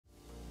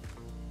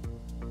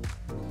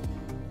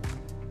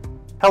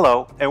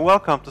Hello and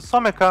welcome to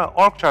Someka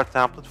org chart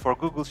template for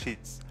Google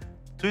Sheets.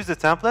 To use the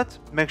template,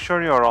 make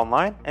sure you are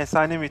online and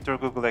sign in with your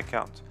Google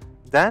account.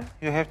 Then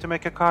you have to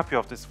make a copy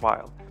of this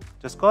file.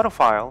 Just go to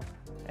File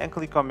and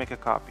click on Make a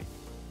Copy.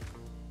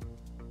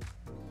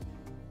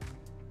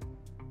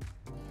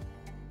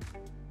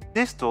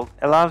 This tool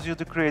allows you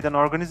to create an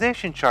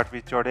organization chart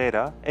with your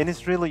data and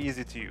it's really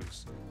easy to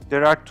use.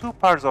 There are two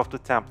parts of the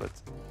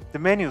template, the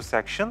menu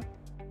section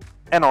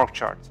and org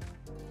chart.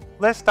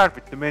 Let's start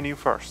with the menu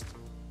first.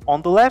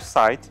 On the left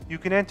side, you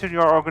can enter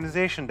your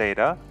organization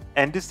data,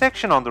 and this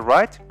section on the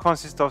right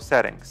consists of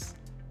settings.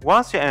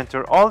 Once you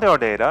enter all your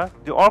data,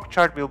 the org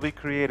chart will be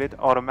created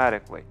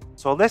automatically.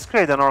 So let's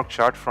create an org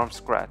chart from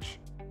scratch.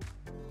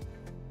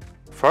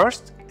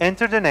 First,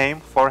 enter the name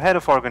for head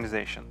of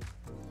organization.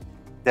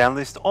 Then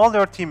list all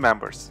your team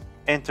members.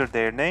 Enter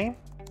their name,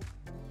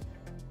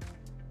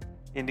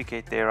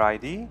 indicate their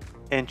ID,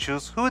 and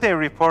choose who they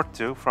report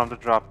to from the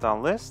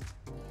drop-down list,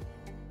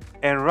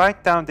 and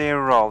write down their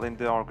role in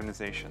the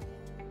organization.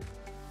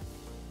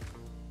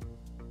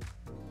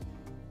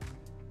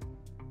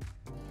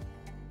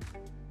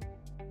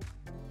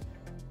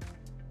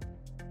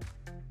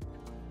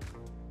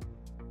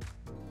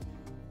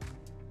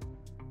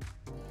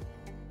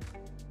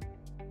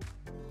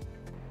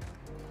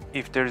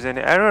 If there is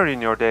any error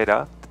in your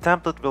data, the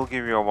template will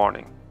give you a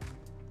warning.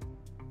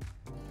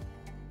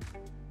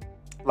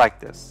 Like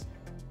this.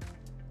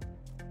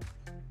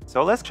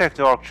 So let's check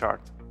the org chart.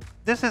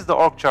 This is the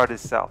org chart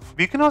itself.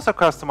 We can also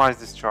customize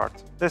this chart.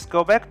 Let's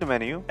go back to the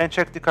menu and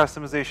check the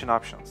customization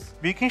options.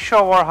 We can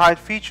show or hide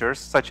features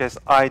such as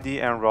ID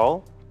and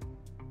role.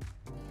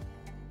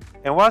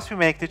 And once we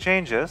make the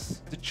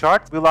changes, the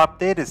chart will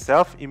update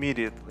itself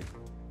immediately.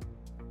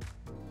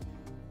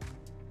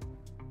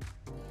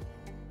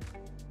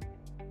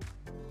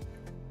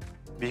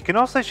 We can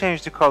also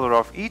change the color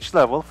of each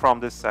level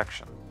from this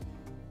section.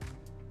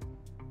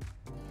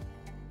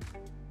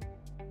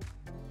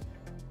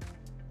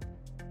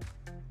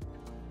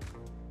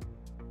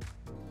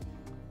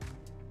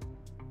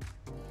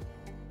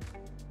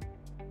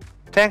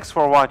 Thanks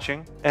for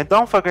watching, and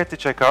don't forget to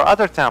check our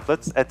other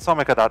templates at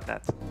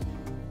someka.net.